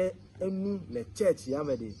de enu le church ya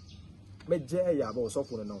mede me je ya ba so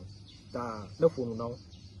funu no ta le funu no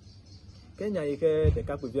kenya yike de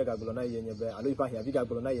ka pe via ga glo na ye nyebe alo ifa hia vi ga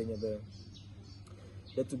glo na ye nyebe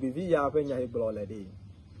de to be via pe nya he glo le de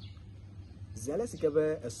zele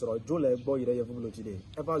sikebe esro jo le gbo ire ye vulo ti de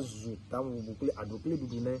e ba zu ta mu bu kule adokle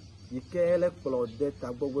dudu ne yike le glo de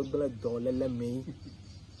ta gbogbo gbele do le mi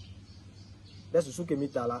desu suke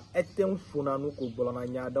mitala eten funa nu ko bolona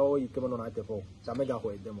nya da o yike no na tefo ta mega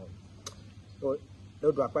ho edemo o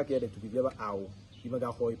do do akpa ke de to bibiaba awo yi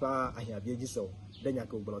mega ho ipa ahia bi ejiso de nya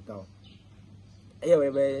ko bolota o eye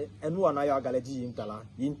we be enu ana ya galeji yintala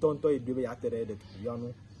yintonto edube ya tere de to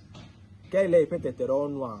bianu ke le ipetetere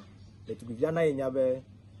onu a de to bibiana enya be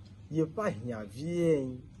ye pa ahia vie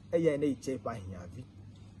eye na iche pa ahia vi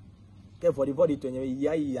ke for the body to nya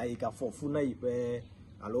ya ka for funa ipe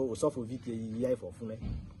alo osofo vike yi for fune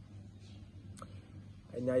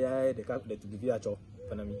enya ya de ka de to give acho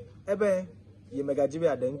fanami ebe ye mega jibe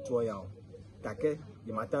aden to ya kake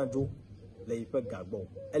ye matanjo le ipe gagbo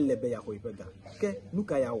elebe ya ho ipe ga ke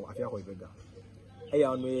nuka ya o afia ho ipe ga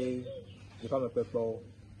eya no e fa me pepo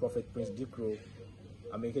prophet prince dikro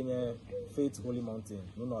amekenya faith holy mountain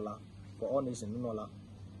nunola for all nation nunola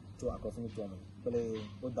to akofuni to me pele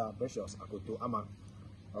oda precious akoto ama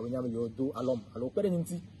awunyam yo do alom alo pere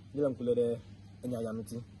nti nilam kulere enya ya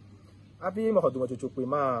nuti abi ma hodo chochope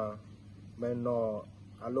ma no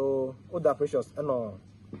alo oda precious eno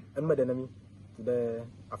enme de nami to the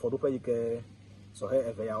afodo pe yike so he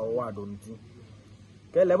eve ya o wa do nti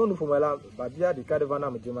ke le monu fumela ba bia di kadeva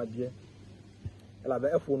na mjema bie ela be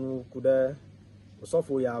efonu kude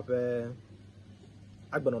osofo ya pe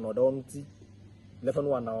agbeno no do nti le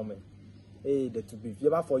fonu wa na o me de to be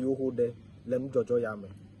vieba for you hold there lem jojo ya me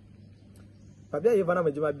Pabia Ivana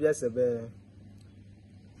Majima Biasebe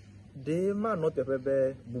de ma not a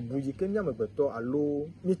bebe bubuyi kenya mebeto alo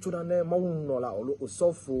michunane maunola olo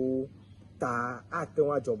osofo ta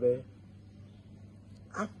atenwa jobe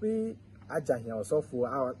api ajahia osofo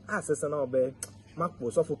asese na obe makpo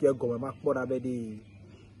osofo ki egome makpo da be de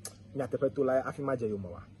nyatepeto la afi maje yo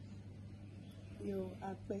mawa yo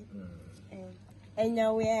ape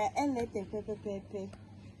enya we enete pepepepe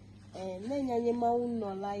nenya nye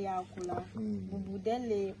maunola ya kula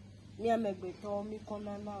bubudele mi amegbeto mi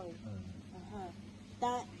kona na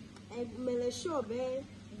ta mele shobe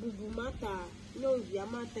bubu mata no via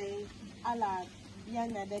mata ala bia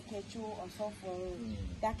na de kechu osofo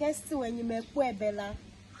da ke still when you me ku ebela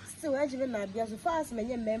still ejibe na bia so far as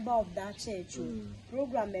menye member of that church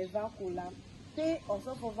program evakula pay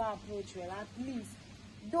osofo va approach well at least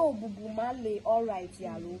do bubu male all right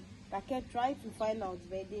yalo that can try to find out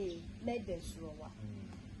where they let the show.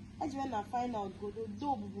 As when I find out, go to do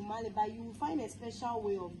Bubumale, but you will find a special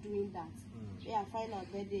way of doing that. They are find out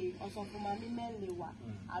where they also from a melewa.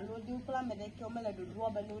 I know you plan the camera to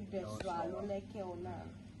drop a note there, so I don't like it or not.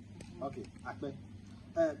 Okay,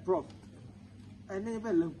 Prof, I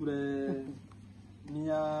never look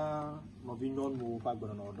near Novinon move back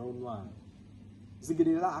on or don't one.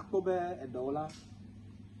 Zigidilla Akobe and Dola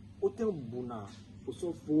Hotel Buna.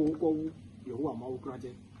 So for you who are more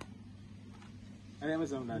crazy. I never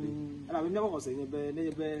said that. And I will never say,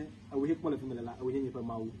 I will hit Polyphemilla, I will hear you per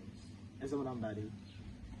mouth. As I'm daddy.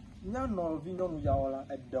 None of Vinon Yaola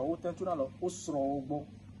at the hotel to Osro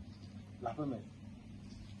Lapame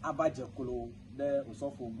Abaja Kolo, there was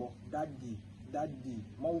awful, daddy,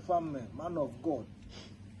 Maufam, man of God.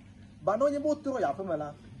 But no, you both throw your family.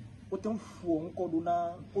 Otem Fuon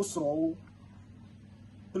Koduna, Osro.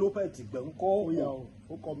 Pelopeti benko yo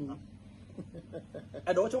o komi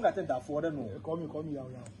e do chonga tenta for no komi ya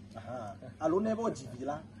aha alo never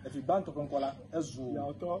jibila e fi banto konkola ezu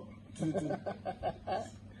ya to tutu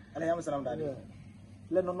ala yam salam dadi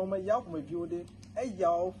le no me ya ko me biode e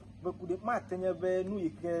ya be kude ma tenye be nu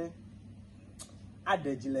ike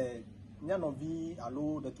adejile nya no vi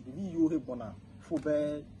alo de to bi yo he bona fo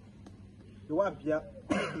be yo wa bia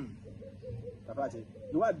tafaje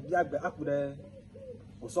yo wa bia gbe akude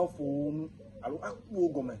osofo alo akpo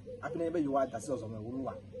gome apene be yo ada se osome wo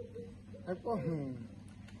wa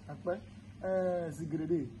akpe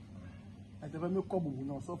zigrede atebe mi ko bubu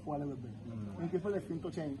na so fo ale bebe nke fele fin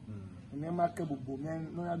to chen ne ma ke bubu men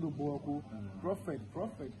no ya do bo ko prophet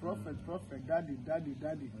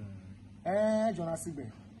daddy Jonas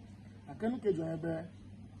Sigbe akenu ke jo ebe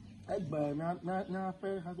egba na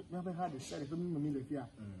fe ha de share fe mi le fia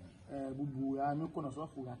bubu ya mi ko na so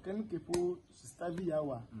fo akenu ke po sister vi ya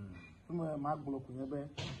wa mo ma block ebe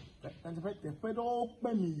te fe do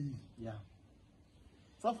pe mi ya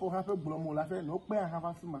so fo ha fe blomo la fe no pe ha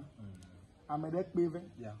fa fima amede peve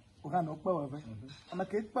ya o ka no pe we ama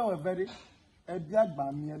ke pe we very e bi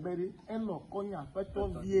agba mi e beri e lo konya fe to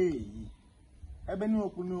vie ebe ni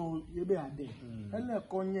okunu ye be ade e le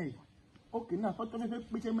konye okay na fe to fe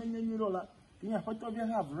pe menye ni rola ki ya fe to vie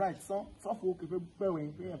have right so fo ke fe pe we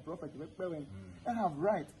pe prophet fe pe we have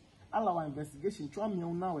right allow our investigation try me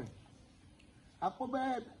now we akobe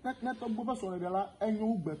na to gbo so re la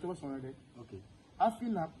enyu ugbe to so re okay afi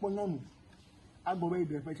na ponyonu agbobe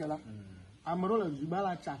ide fe chala amro le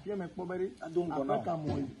zibala chafie me pobere afeka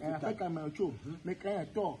mo afeka me ocho me kan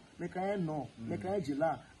to me kan no me kan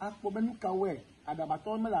jila apobe nu kawe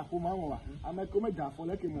adabato me la ko ma wa ameko me da fo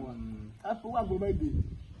leke mo wa apo agbobe ide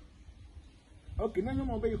okay na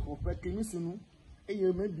nyomo be ko fe kini sinu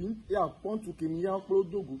eye me bi ya pontu kini ya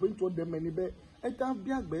prodogu fe to de me ni be eta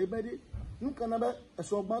bi agbe be de nka na be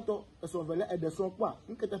eso gbato eso vele edeso kwa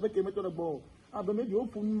nkete fe ke me to de gbo abe me bi o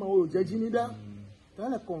fun ma o jeji ni da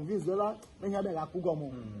tell convince la me ha be la ku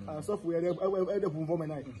gomo so fu e de fun for me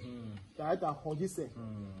night ta ta hoji se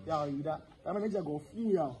ya ida ta me je go fu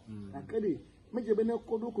ya na kede me je be ne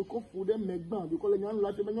kodo ko fu de megban bi ko le nyan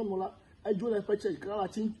la te be nyon la ejo le fe check kala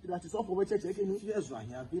chin la ti so for we check kini yesu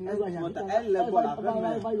ahia bi ne water level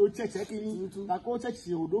la ba yo check kini ta ko check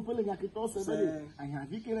si odo fele nya ki to se be de ahia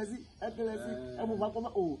bi kerezi e mo ba ko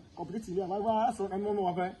o complete ni ba so na mo no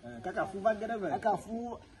wa fe kaka fu ba gede be kaka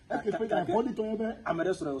fu e ke pe ka body to ebe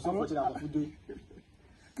amede soro so fo chira ko do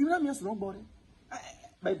kina mi so no bore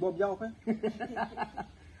ba bo bia o fe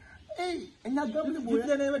enya gam ni bo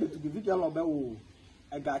ye ne be to give you lo be wo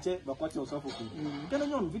egache ba ko ti o so fo ko kene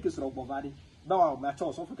nyon vike soro bo vade ba wa ma cha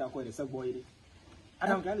o so fo ka ko de se gbo ire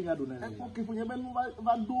adam ka le nya do na e ko ke fo ye be nu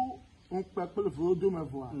ba do on pe pe le fo do me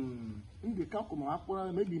vo nge ka ko ma ko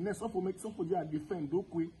na maybe ne so fo make so fo dia defend do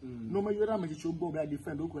kwe no me yora me chi gbo ba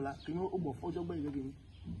defend do kwe la kini o gbo fo jo gbo ire gini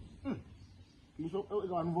so e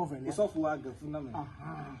ga nu vo vele so fo aga fu na me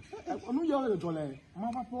onu yo le jole ma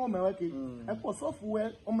pa po me we ke e ko so fo we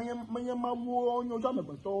o me ma wo onyo jo me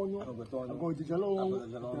gbeto onyo go jijelo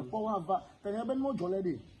e po wa va te ye be no jole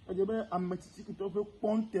de e je be ametichi ki to fe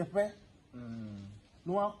ponte fe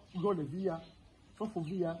no go le via so fo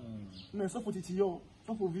via no so fo titi yo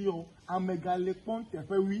so fo via amegale ponte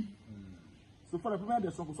fe wi so for the premier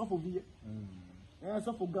de so fo via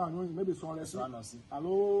so for ga no maybe so le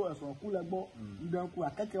allo so ku le gbo ndan ku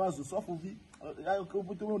akeke wa so for vi ya ko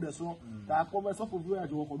butu no de so ta ko be so for vi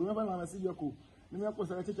ajo ko do me fa na si je ko ni me ko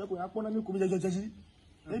se cheche ko ya ko na mi ku mi jejeji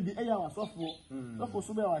ebi eya wa so for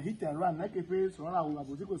so be wa hit and run na ke fe so ra wo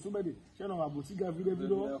aboti ko so be de se no aboti ga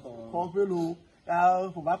video ko fe lo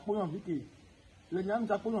ya fo ba po yan vike le nyam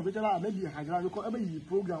ta po yan fe la be bi hajara ko e be yi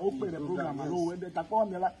program o pe de program alo we de ta ko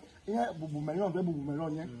mi la iyan bubu me yan fe bubu me lo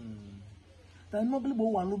yen ta no bi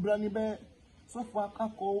bo wa nu bra ni be so fo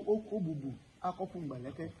akako oko bubu akoko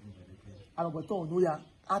ngbeleke alogoto onu ya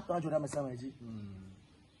ata ajo da mesa meji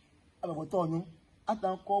alogoto onu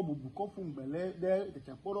ata ko bubu ko fu ngbele de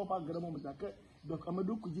te poro pa gere mo mtake do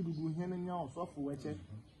kamedu ku ji bubu hene nya o so fo weche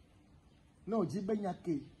no ji be nya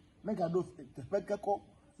ke mega do te peke ko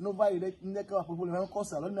no va ire ndeke wa popo le ko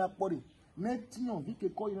salo na pori ne tiyan vi ke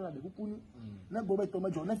ko ina de kuku ni ne gbo be to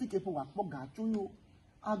mejo ne fi ke fo wa po ga chuyo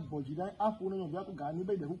agboji dan afunu yon bia ko ga ni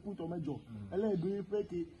be de kuku to mejo ele do ife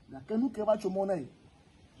ke na kenu ke ba chomo na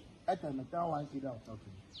eta na ta wa ki da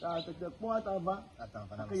okay ta te po ata va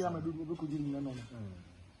na ke ya me do be ko ji ni no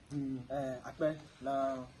ape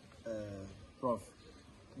na prof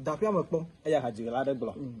dapia mo po e ya hajire la de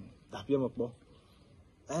gbo dapia mo po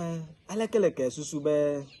alekele ke susu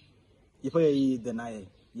be ife yi de na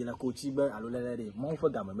ye la ko chi be alolele de mo fo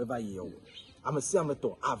ga me ba ye o amesi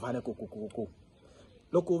ameto ava ne kokokoko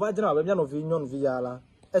loko va dina be no vi nyon vi ala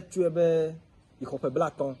etu ebe ikope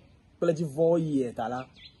blaton pele di vo yi etala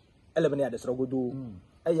ele be ne ade sro godo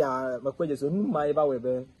e ya me peje so nu mai ba we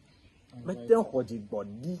be me ten hoji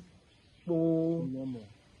body po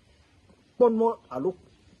pon mo alo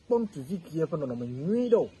pon tu vi ki e pon no me nui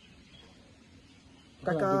do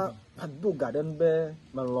kaka adu garden be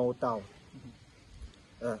me lo taw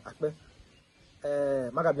akpe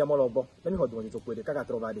maga bia mo lo bo me ni ho do to pe de kaka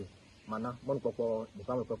tro ba de mana mon popo the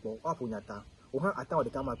family popo off unyata o ha atan the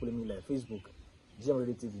camera play me like Facebook GM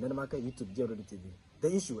Radio TV na ma ka YouTube GM Radio TV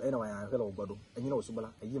the issue anyway I hello obodo and you know Subala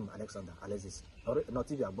Ayim Alexander Alexis or not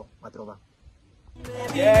TV agbo matrova.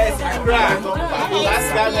 Yes, Accra.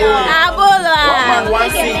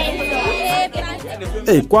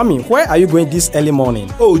 Hey Kwame, where are you going this early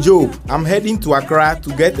morning? Oh Joe, I'm heading to Accra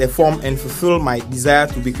to get a form and fulfill my desire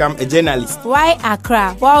to become a journalist. Why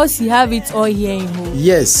Accra? Whilst you have it all here in home.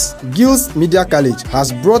 Yes, Gills Media College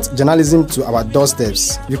has brought journalism to our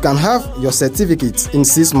doorsteps. You can have your certificate in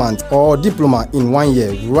 6 months or diploma in 1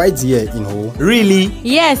 year right here in Ho. Really?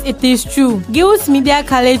 Yes, it is true. Gills Media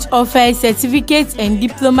College offers certificates and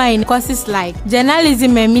diploma in courses like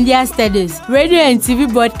journalism and media studies, radio and TV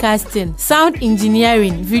broadcasting, sound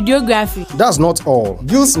engineering, videography. That's not all.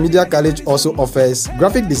 Gills Media College also offers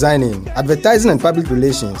graphic designing, advertising and public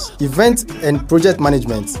relations, event and project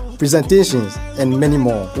management, presentations, and many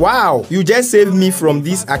more. Wow, you just saved me from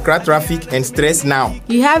this Accra traffic and stress now.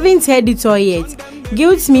 You haven't heard it all yet.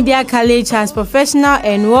 Gills Media College has professional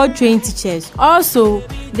and well-trained teachers. Also,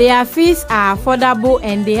 their fees are affordable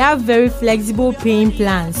and they have very flexible paying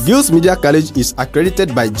plans. Gills Media College is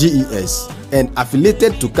accredited by GES and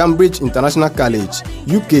affiliated to Cambridge International College,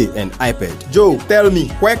 UK and IPED. Joe, tell me,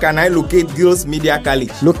 where can I locate Gills Media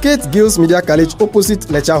College? Locate Gills Media College opposite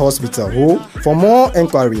Lecture Hospital. Ho. For more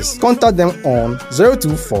enquiries, contact them on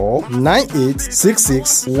 024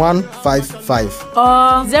 9866 155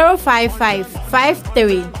 or 055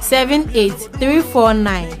 5378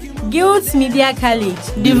 349. Gills Media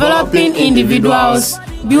College, developing individuals,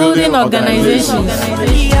 building organizations.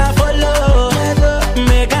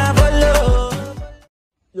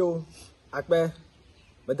 Yo, akpe,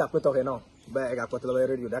 but that put okay now. But I got put the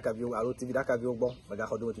radio, that view, I TV, that view, but I got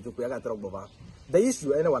to do it to I got trouble. The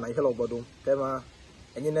issue, anyone I hello Bodo, Tema,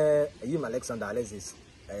 and you know, you Alexander Alexis,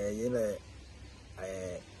 you know,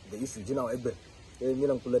 the issue, you know, Ebbe, you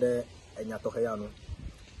know, Pulade, and Yatohayano.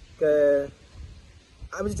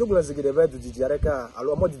 I'm just going to get a bed to the Jareka, a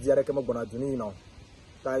lot more the Jareka Mobonaduni now.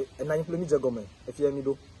 And I'm playing Jagome, if you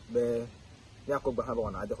do, the Yako Bahaba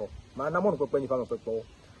on Idaho. My number of penny from people.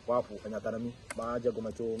 Wafu and Atanami, Maja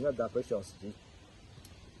Gomacho, not that precious.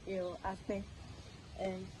 You aspect.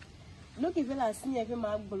 Look if I see every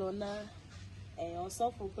man Bolona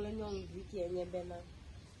also for colonial Vicky and Yabena.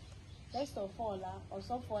 First of all,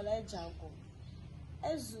 also for a Janko.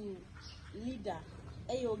 As leader,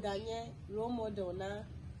 Ganye, role model na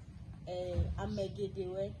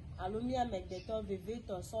Amegedewe, Alumia Megdeto,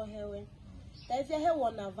 Vivator, so heaven. If you have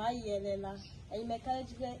one of Vayela, and you make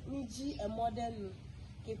a modern.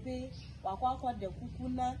 Kepe wakwa de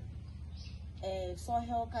kukuna so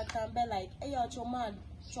hell katambe like your choma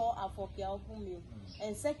cho afopia opumi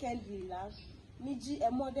and secondly la miji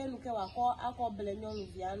a modern ke wakwa akọ blenyon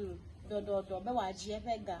vianu do be wa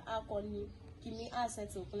jefega akoni kimi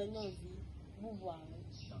asset o blenyon vi bubu awe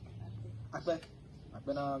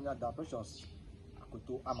akpe na ya da precious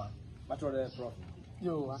akoto ama matore prof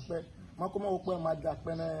yo akpe makoma okpe ma da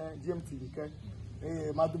akpe na GMTV ke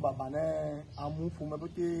madu baba ne amu fu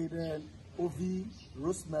mebote de ovi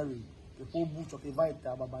rosemary ke po bu choke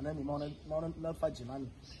vita baba ne mi na fajina mi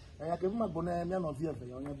ya ke ma gbona mi na vi eve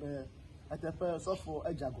yo yen be atefe sofo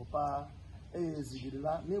ejagopa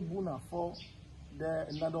zigirila ne bu na fo de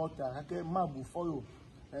na dota ke ma bu fo yo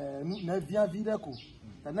na via vide ko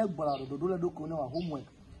ta na gbora do le doko ne wa homework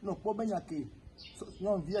no po benya ke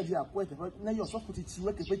nyon via dia ko tefe na yo sofo ti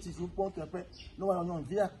chiwe ke pe ti fu po tefe no wa nyon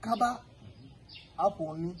via kaba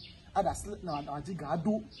aponi ada slip na anti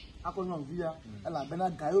gado akonyon via ala bena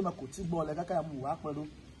gayo ma ko ti gbo le kaka ya mu wa pelu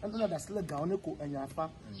ento ada slip ga oni ko enya afa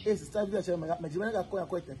sister via che me jibere ga ko ya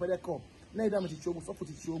ko te fede ko na ida ma ti chogu so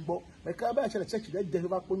futi ti ogbo me ka ba che check de de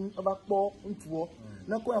ba po ntuo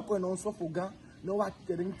na ko ya ko no so fuga no wa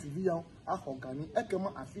tere ni tv ya ahogani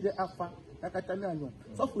ekema afide afa akata ni anyo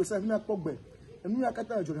so fu se mi akpogbe emi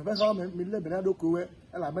akata jo fe ha me le bena do ko we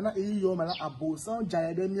ala bena eyi yo ma na abosan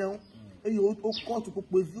jayede miun eyo o ko to po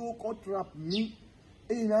vi o ko trap mi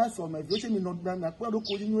eyi na so me vi o se mi no na pe do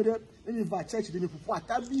ko yin re emi va church de mi fufu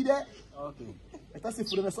atabi de okay eta se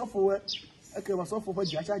fure me so fo we eke wa so fo fa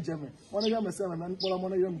jacha jeme wona ya me se na npola mo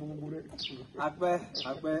na ye mbugbu re akpe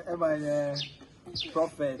e ba ye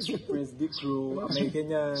prophet Prince Dikro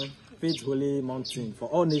Kenya Faith Holy Mountain for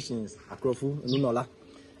all nations akrofu nunola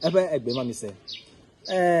ebe egbe ma mi se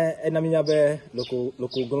enami ya be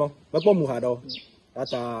loko glon be po mu ha do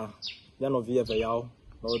ata nyano via yao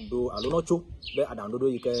no do alo no cho be adan do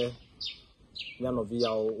yike nyano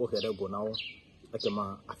via o here go now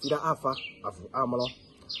ekema afida afa afu amalo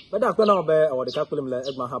be da pe na be o de ka pelem le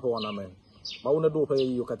egba hapo wana me ma wona do pe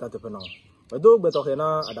yo kata te pe na Medo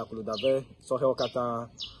betokena adakulu dave sohel kata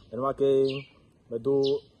enwake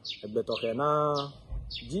medo betokena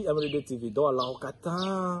G Everyday TV do ala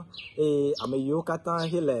kata ameyo kata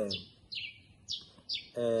hele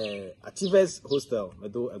Achievers Hostel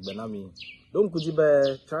medo egbenami don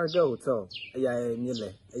kujibe Triangle Hotel eya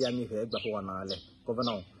miele eya mi he egba fo na ale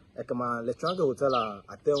governor ekama le Triangle Hotel a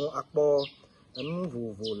ateun akpo enu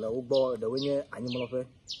vuvu le ugbo de wenye anyimolofe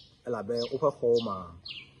ela be ofa homa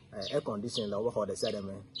air condition la over the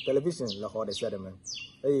sediment television la over the sediment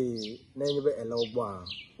na nyebe ela ugbo a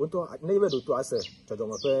oto na nyebe do to ase jojo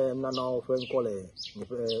mo fe na na fe nkole ni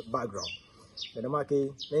background de ma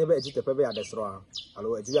ke na nyebe ejite pe be adesro a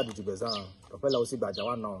alo ejibi aduju beza to fe la osi gbaja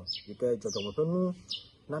wa na ike jojo mo fe nu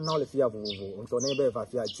na na le fia vuvu onto na nyebe va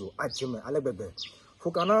fia jo ajime alegbegbe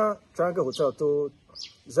fukana Triangle Hotel to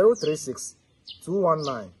 036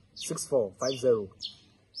 219 6450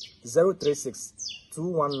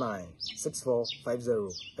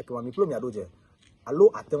 036-219-6450. Ekema mi plomi adoje.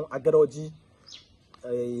 Alo aten agaroji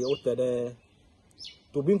otede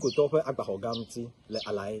tobin ko to fe agba hogamti le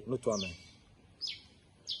alai no to amen.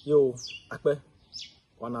 Yo akpe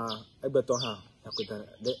wana egbeto ha yakuta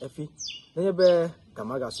de efi. Nyebe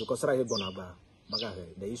kamaga su ko sara he gbonagba baga he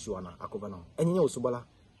the issue wana akobana. Enyinya osubala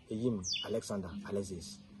eyim Alexander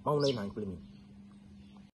Alexis. Mauna ina implement.